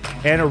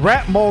and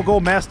rap mogul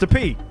Master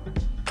P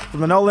from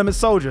the No Limit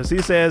Soldiers.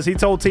 He says he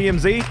told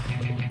TMZ,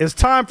 "It's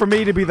time for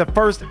me to be the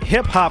first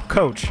hip-hop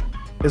coach,"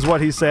 is what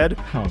he said.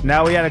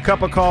 Now, he had a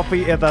cup of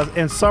coffee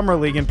in Summer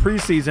League in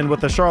preseason with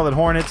the Charlotte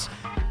Hornets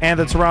and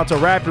the Toronto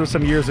Raptors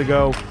some years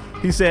ago.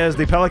 He says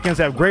the Pelicans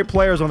have great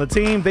players on the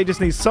team. They just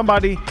need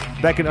somebody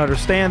that can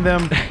understand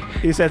them.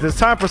 He says it's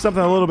time for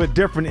something a little bit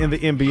different in the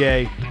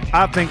NBA.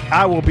 I think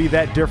I will be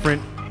that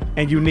different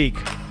and unique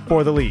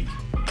for the league.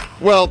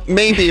 Well,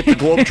 maybe if the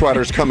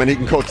Globetrotters come in, he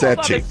can coach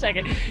that team. Hold on a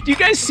second. Do you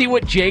guys see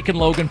what Jake and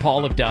Logan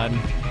Paul have done?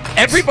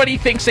 Everybody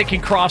thinks they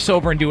can cross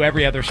over and do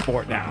every other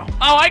sport now.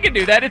 Oh, I can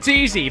do that. It's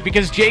easy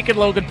because Jake and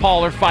Logan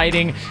Paul are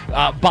fighting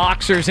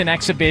boxers in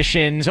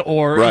exhibitions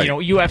or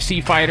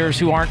UFC fighters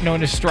who aren't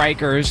known as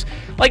strikers.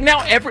 Like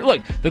now,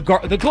 the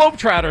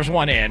Globetrotters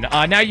won in.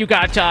 Now you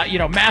got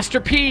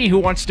Master P who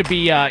wants to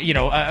be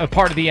a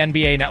part of the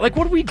NBA now. Like,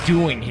 what are we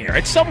doing here?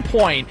 At some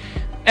point,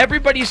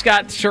 everybody's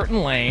got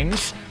certain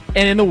lanes.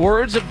 And in the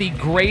words of the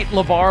great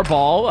LeVar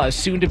Ball,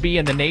 soon to be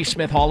in the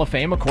Naismith Hall of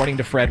Fame, according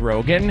to Fred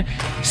Rogan,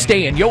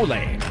 stay in your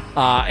lane.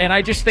 And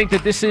I just think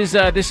that this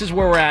is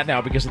where we're at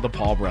now because of the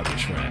Paul brothers,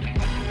 Fred.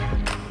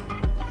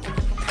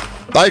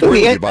 I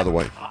agree with you, by the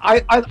way.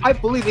 I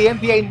believe the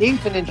NBA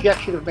needs an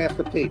injection of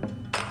Master P.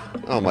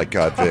 Oh, my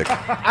God, Vic.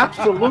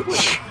 Absolutely.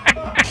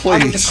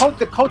 Please. I mean,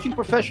 the coaching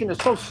profession is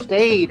so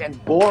staid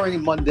and boring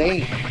and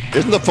mundane.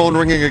 Isn't the phone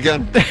ringing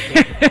again?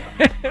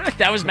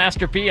 That was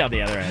Master P on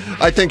the other end.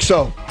 I think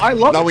so. I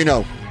love it. Now we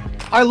know.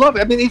 I love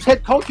it. I mean, these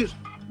head coaches,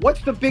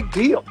 what's the big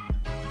deal?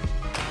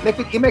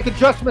 You make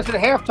adjustments at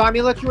halftime,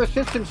 you let your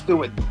assistants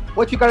do it.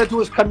 What you got to do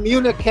is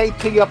communicate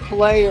to your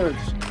players.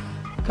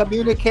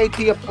 Communicate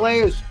to your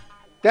players.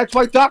 That's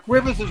why Doc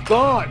Rivers is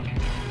gone.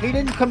 He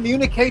didn't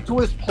communicate to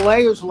his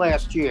players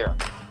last year.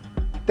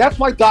 That's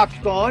why Doc's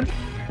gone.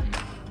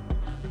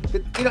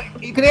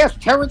 You can ask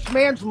Terrence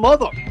Mann's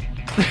mother.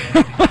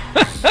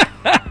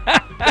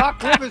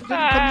 Doc Rivers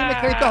didn't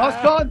communicate to her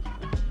son.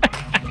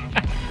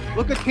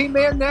 Look at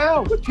T-Man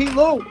now with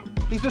T-Lou.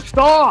 He's a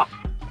star.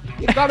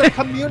 You got to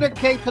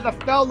communicate to the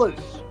fellas.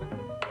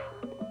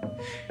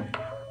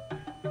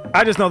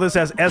 I just know this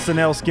has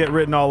SNL skit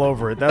written all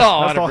over it. That's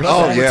all the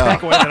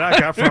takeaway that I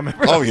got from it.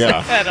 Oh,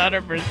 yeah.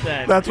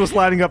 100%. That's what's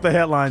lighting up the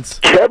headlines.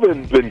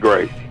 Kevin's been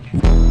great.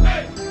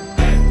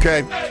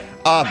 Okay.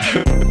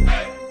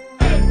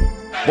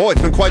 Boy,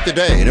 it's been quite the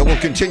day, and it will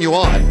continue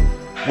on.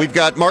 We've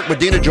got Mark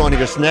Medina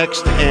joining us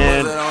next,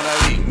 and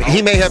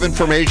he may have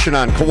information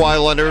on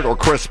Kawhi Leonard or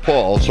Chris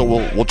Paul, so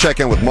we'll check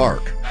in with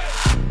Mark.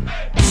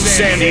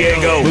 San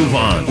Diego, move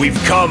on. We've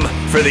come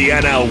for the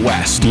NL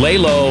West. Lay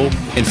low.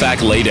 In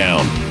fact, lay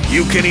down.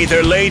 You can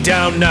either lay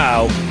down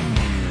now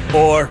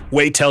or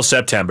wait till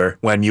September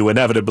when you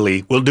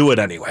inevitably will do it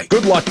anyway.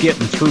 Good luck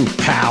getting through,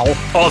 pal.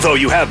 Although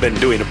you have been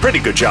doing a pretty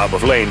good job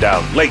of laying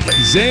down lately.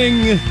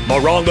 Zing.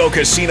 Morongo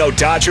Casino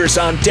Dodgers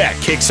on Deck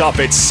kicks off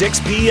at 6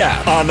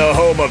 p.m. on the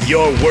home of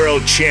your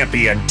world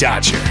champion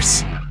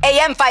Dodgers.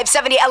 AM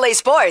 570 LA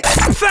Sports.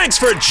 Thanks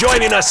for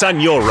joining us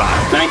on your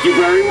ride. Thank you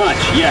very much,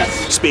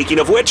 yes. Speaking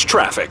of which,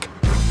 traffic.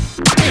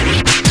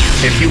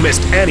 If you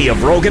missed any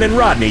of Rogan and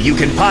Rodney, you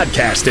can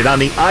podcast it on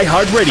the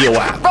iHeartRadio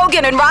app.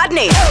 Rogan and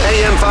Rodney.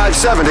 AM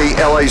 570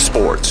 LA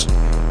Sports.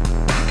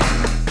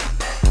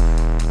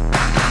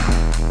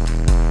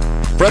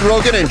 Fred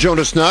Rogan and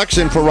Jonas Knox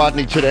in for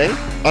Rodney today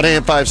on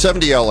AM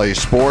 570 LA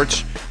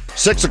Sports.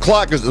 6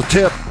 o'clock is the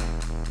tip.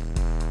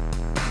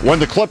 when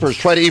the Clippers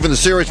try to even the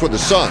series with the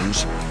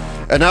Suns.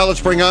 And now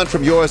let's bring on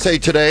from USA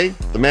Today,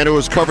 the man who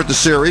has covered the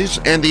series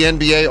and the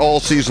NBA all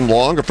season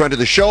long, a friend of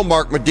the show,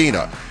 Mark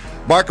Medina.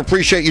 Mark,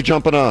 appreciate you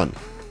jumping on.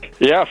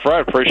 Yeah,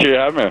 Fred, appreciate you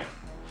having me.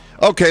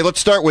 Okay, let's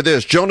start with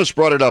this. Jonas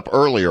brought it up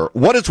earlier.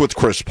 What is with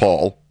Chris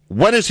Paul?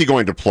 When is he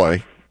going to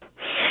play?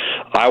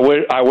 I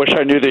wish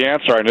I knew the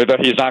answer. I knew that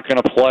he's not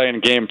going to play in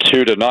Game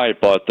 2 tonight,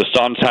 but the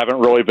Suns haven't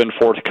really been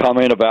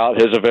forthcoming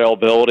about his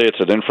availability. It's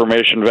an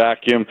information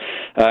vacuum.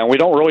 And we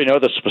don't really know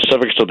the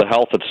specifics of the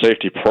health and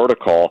safety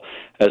protocol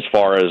as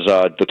far as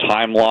the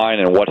timeline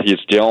and what he's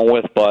dealing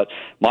with. But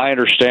my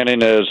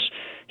understanding is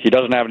he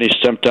doesn't have any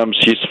symptoms.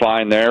 He's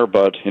fine there.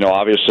 But,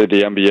 obviously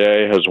the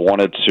NBA has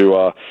wanted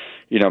to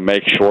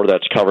make sure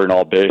that's covering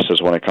all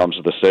bases when it comes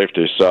to the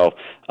safety. So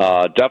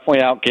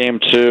definitely out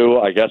Game 2.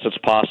 I guess it's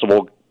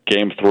possible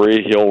Game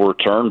 3 he'll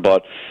return,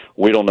 but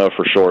we don't know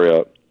for sure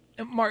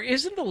yet. Mark,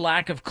 isn't the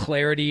lack of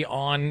clarity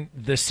on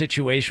the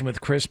situation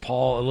with Chris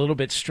Paul a little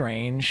bit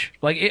strange?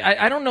 Like,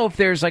 I don't know if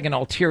there's like an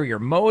ulterior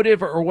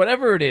motive or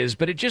whatever it is,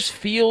 but it just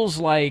feels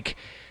like,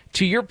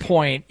 to your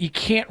point, you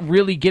can't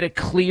really get a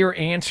clear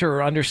answer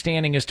or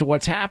understanding as to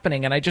what's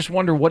happening, and I just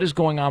wonder what is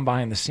going on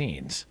behind the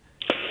scenes.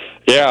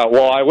 Yeah,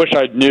 well, I wish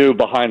I knew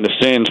behind the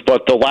scenes,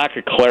 but the lack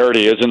of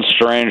clarity isn't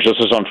strange. This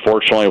is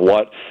unfortunately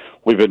what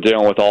we've been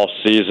dealing with all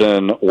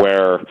season,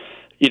 where,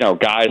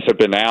 guys have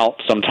been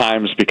out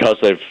sometimes because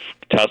they've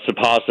tested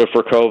positive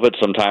for COVID.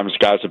 Sometimes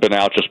guys have been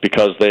out just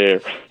because there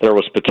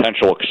was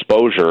potential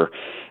exposure.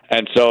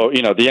 And so,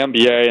 the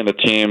NBA and the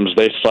teams,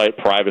 they cite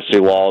privacy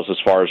laws as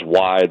far as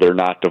why they're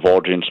not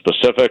divulging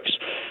specifics.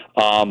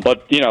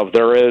 But,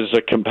 there is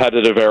a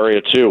competitive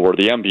area, too, where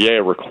the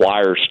NBA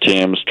requires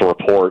teams to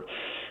report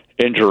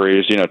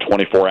injuries,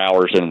 24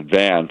 hours in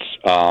advance.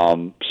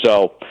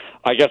 So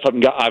I guess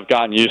I've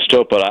gotten used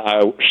to it, but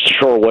I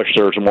sure wish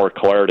there was more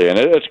clarity. And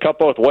it's cut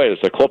both ways.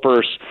 The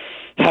Clippers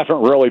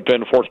haven't really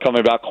been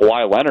forthcoming about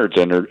Kawhi Leonard's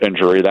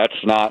injury. That's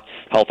not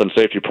health and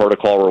safety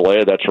protocol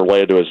related. That's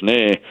related to his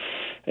knee.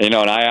 And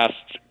I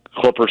asked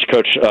Clippers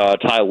coach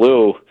Ty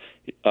Lue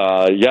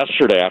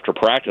yesterday after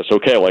practice,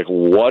 okay,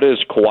 what is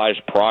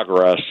Kawhi's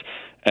progress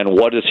and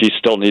what does he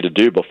still need to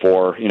do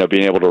before,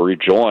 being able to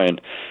rejoin?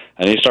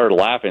 And he started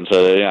laughing and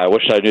said, I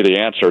wish I knew the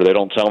answer. They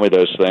don't tell me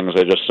those things.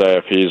 They just say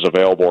if he's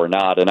available or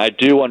not. And I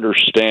do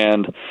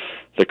understand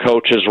the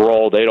coach's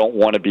role. They don't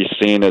want to be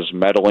seen as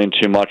meddling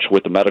too much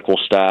with the medical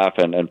staff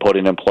and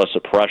putting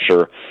implicit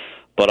pressure.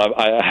 But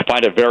I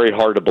find it very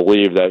hard to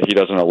believe that he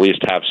doesn't at least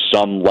have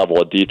some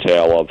level of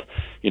detail of,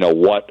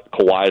 what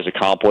Kawhi has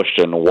accomplished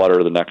and what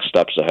are the next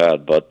steps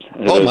ahead. But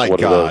oh, my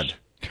God.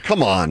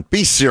 Come on,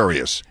 be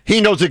serious. He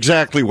knows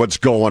exactly what's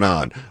going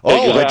on. Oh,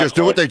 exactly. I just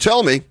do what they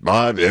tell me.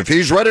 If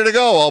he's ready to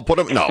go, I'll put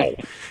him. No,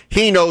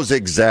 he knows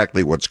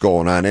exactly what's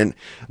going on. And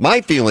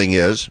my feeling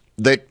is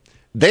that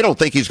they don't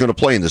think he's going to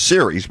play in the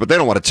series, but they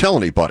don't want to tell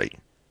anybody.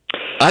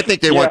 I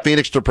think they want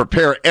Phoenix to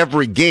prepare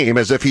every game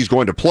as if he's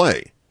going to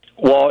play.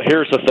 Well,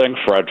 here's the thing,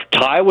 Fred.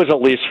 Ty was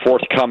at least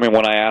forthcoming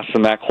when I asked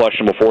him that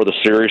question before the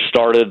series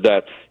started,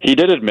 that he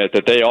did admit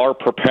that they are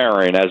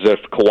preparing as if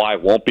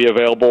Kawhi won't be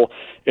available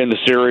in the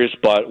series,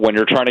 but when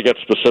you're trying to get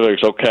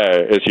specifics,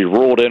 okay, is he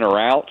ruled in or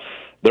out?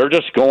 They're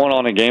just going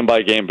on a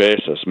game-by-game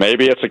basis.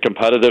 Maybe it's a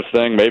competitive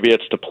thing. Maybe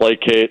it's to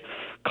placate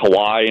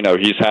Kawhi.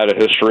 He's had a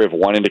history of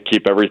wanting to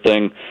keep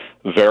everything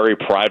very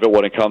private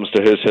when it comes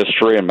to his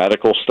history and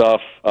medical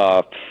stuff.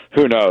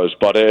 Who knows?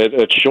 But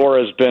it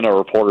sure has been a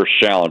reporter's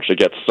challenge to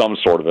get some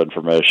sort of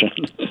information.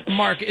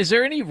 Mark, is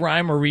there any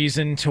rhyme or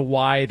reason to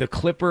why the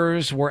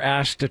Clippers were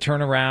asked to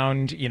turn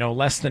around,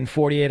 less than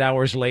 48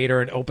 hours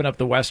later and open up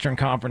the Western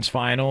Conference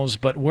Finals,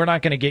 but we're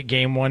not going to get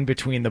Game 1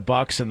 between the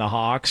Bucks and the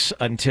Hawks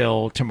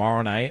until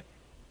tomorrow night?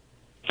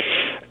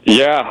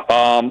 Yeah,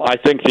 I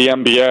think the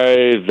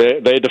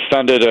NBA, they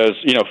defend it as,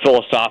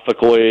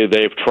 philosophically,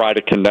 they've tried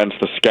to condense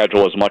the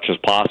schedule as much as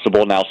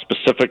possible. Now,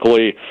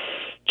 specifically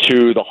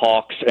to the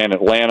Hawks and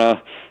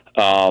Atlanta,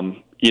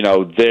 the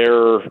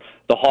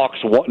Hawks,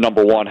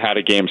 number one, had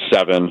a Game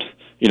 7,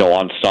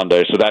 on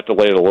Sunday, so that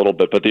delayed a little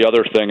bit. But the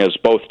other thing is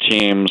both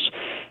teams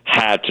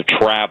had to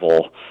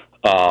travel,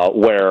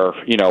 where,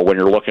 when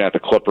you're looking at the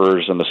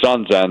Clippers and the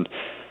Suns end,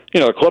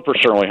 the Clippers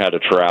certainly had to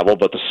travel,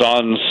 but the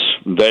Suns,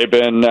 they've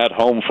been at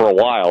home for a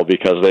while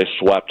because they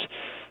swept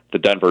the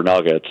Denver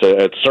Nuggets.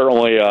 It's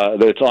certainly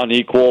it's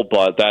unequal,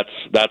 but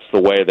that's the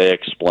way they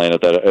explain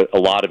it, that a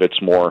lot of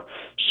it's more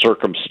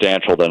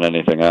circumstantial than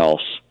anything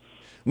else.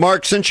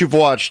 Mark, since you've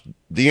watched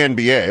the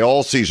NBA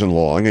all season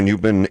long and you've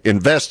been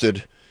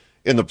invested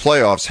in the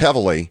playoffs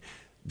heavily,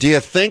 do you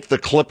think the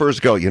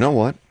Clippers go, you know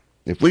what?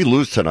 If we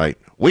lose tonight,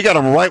 we got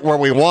them right where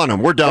we want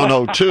them. We're down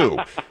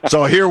 0-2,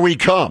 so here we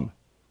come.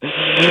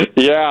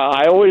 Yeah,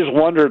 I always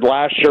wondered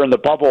last year in the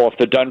bubble if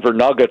the Denver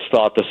Nuggets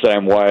thought the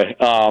same way.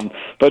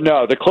 But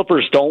no, the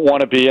Clippers don't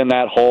want to be in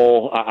that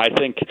hole. I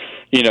think,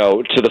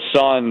 to the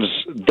Suns,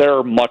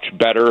 they're much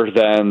better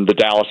than the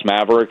Dallas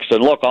Mavericks.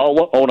 And look,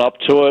 I'll own up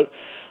to it.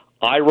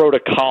 I wrote a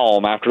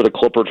column after the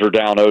Clippers were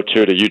down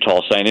 0-2 to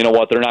Utah saying, you know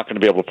what, they're not going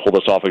to be able to pull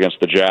this off against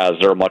the Jazz.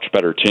 They're a much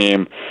better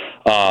team.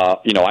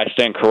 I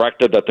stand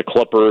corrected that the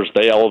Clippers,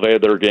 they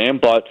elevated their game,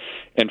 but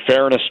in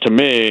fairness to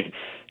me,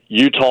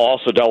 Utah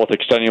also dealt with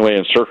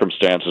extenuating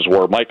circumstances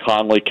where Mike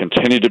Conley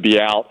continued to be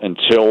out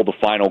until the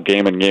final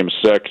game in Game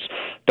 6.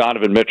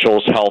 Donovan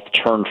Mitchell's health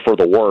turned for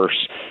the worse.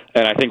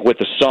 And I think with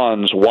the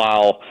Suns,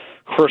 while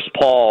Chris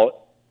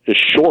Paul is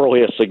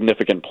surely a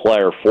significant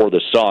player for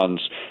the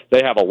Suns,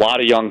 they have a lot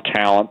of young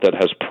talent that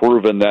has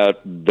proven that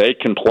they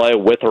can play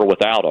with or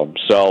without him.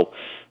 So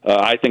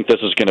I think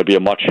this is going to be a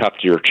much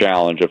heftier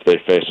challenge if they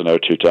face an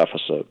 0-2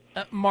 deficit.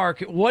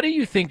 Mark, what do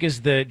you think is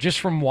just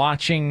from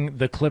watching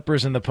the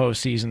Clippers in the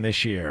postseason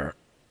this year,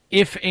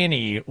 if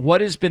any,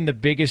 what has been the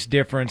biggest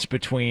difference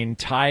between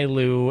Ty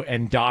Lue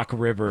and Doc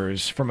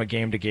Rivers from a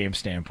game-to-game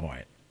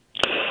standpoint?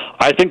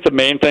 I think the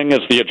main thing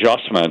is the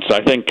adjustments.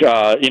 I think,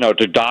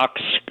 to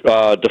Doc's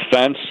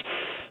defense,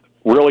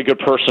 really good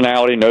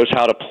personality, knows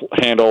how to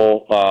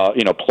handle,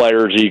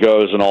 players'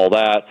 egos and all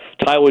that.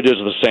 Ty Lue does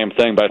the same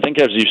thing, but I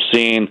think as you've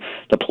seen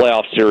the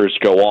playoff series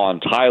go on,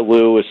 Ty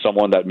Lue is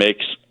someone that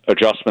makes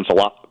adjustments a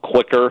lot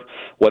quicker,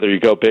 whether you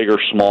go big or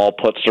small,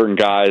 put certain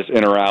guys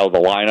in or out of the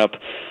lineup.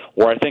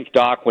 Where I think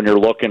Doc, when you're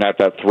looking at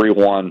that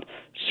 3-1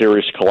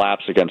 series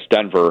collapse against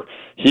Denver,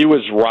 he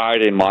was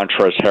riding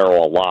Montrezl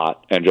Harrell a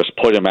lot and just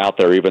put him out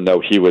there even though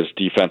he was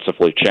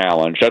defensively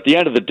challenged. At the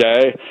end of the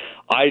day,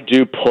 I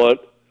do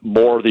put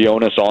more of the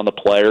onus on the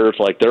players.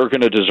 Like, they're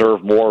going to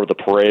deserve more of the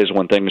praise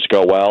when things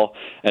go well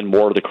and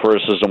more of the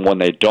criticism when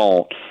they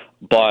don't.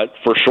 But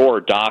for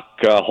sure, Doc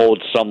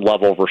holds some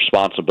level of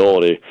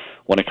responsibility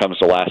when it comes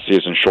to last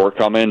season's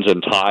shortcomings,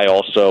 and Ty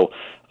also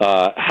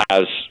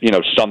has,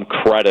 some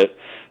credit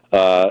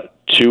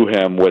to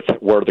him with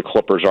where the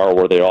Clippers are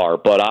where they are.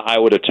 But I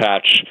would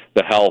attach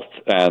the health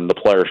and the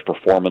players'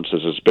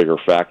 performances as bigger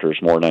factors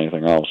more than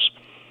anything else.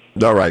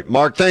 All right.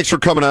 Mark, thanks for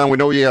coming on. We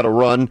know you had a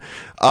run.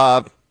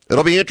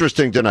 It'll be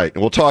interesting tonight,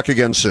 and we'll talk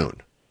again soon.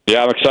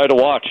 Yeah, I'm excited to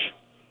watch.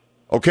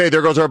 Okay,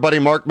 there goes our buddy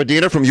Mark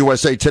Medina from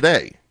USA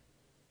Today.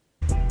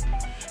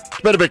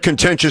 It's been a bit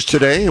contentious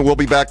today, and we'll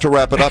be back to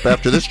wrap it up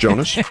after this,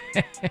 Jonas.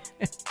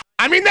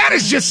 I mean, that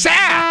is just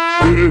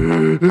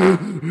sad.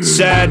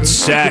 Sad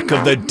sack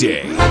of the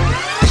day.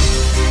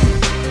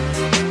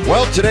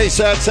 Well, today's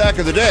sad sack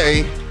of the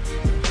day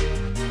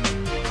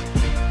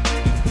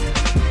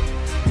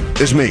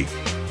is me.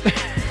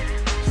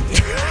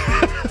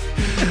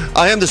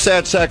 I am the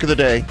sad sack of the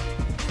day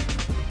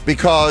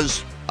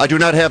because I do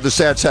not have the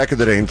sad sack of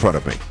the day in front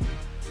of me.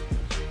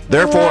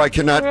 Therefore, I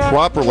cannot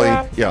properly,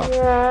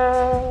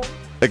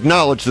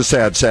 acknowledge the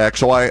sad sack,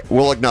 so I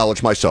will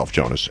acknowledge myself,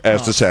 Jonas,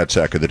 as the sad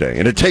sack of the day.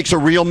 And it takes a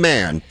real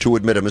man to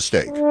admit a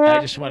mistake.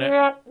 I just want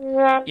to,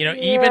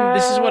 even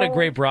this is what a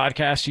great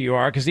broadcaster you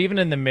are, because even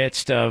in the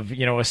midst of,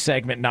 a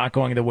segment not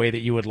going the way that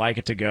you would like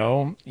it to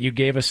go, you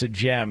gave us a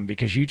gem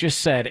because you just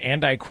said,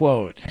 and I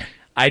quote,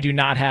 "I do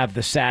not have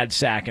the sad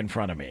sack in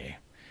front of me,"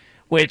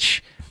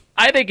 which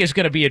I think is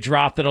going to be a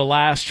drop that'll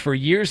last for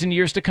years and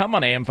years to come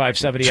on AM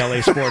 570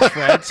 LA Sports,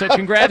 Fred. So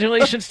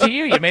congratulations to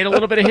you. You made a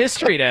little bit of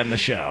history to end the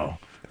show.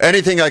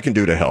 Anything I can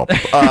do to help.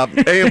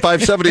 AM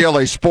 570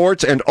 LA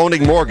Sports and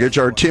Owning Mortgage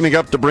are teaming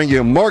up to bring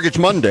you Mortgage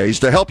Mondays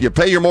to help you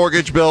pay your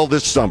mortgage bill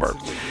this summer.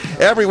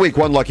 Every week,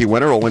 one lucky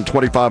winner will win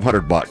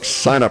 $2,500.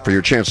 Sign up for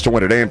your chance to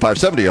win at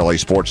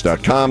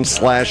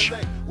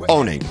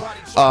am570lasports.com/owning.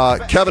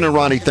 Kevin and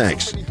Ronnie,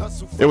 thanks.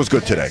 It was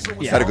good today.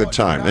 Had a good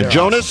time. And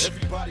Jonas,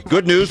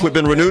 good news. We've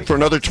been renewed for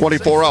another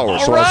 24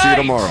 hours, so I'll see you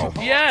tomorrow.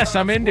 Yes,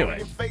 I'm into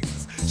it.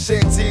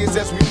 Shed tears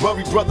as we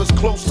bury brothers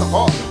close to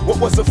heart. What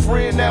was a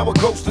friend, now a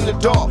ghost in the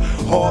dark.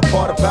 Hard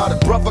part about it,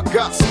 brother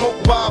got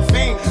smoked by a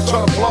fiend.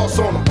 Trying to floss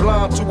on him,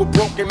 blind to a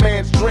broken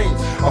man's dreams.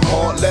 A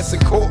hard lesson,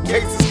 court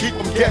cases keep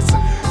him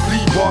guessing.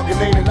 Plea bargain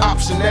ain't an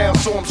option now,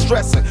 so I'm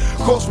stressing.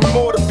 Cost me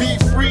more to be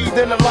free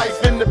than a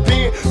life in the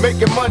pen.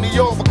 Making money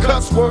off of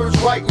cuss words,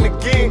 writing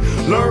again.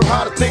 Learn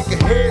how to think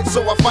ahead,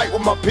 so I fight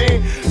with my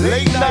pen.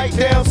 Late night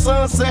down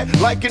sunset,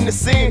 like in the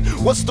scene.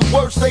 What's the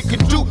worst they can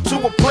do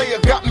to a player?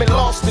 Got me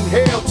lost in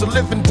hell. To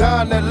live and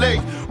die in LA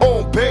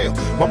on bail.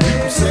 My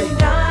people say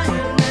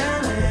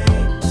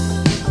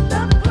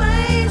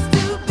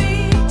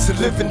to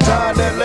live and die in LA.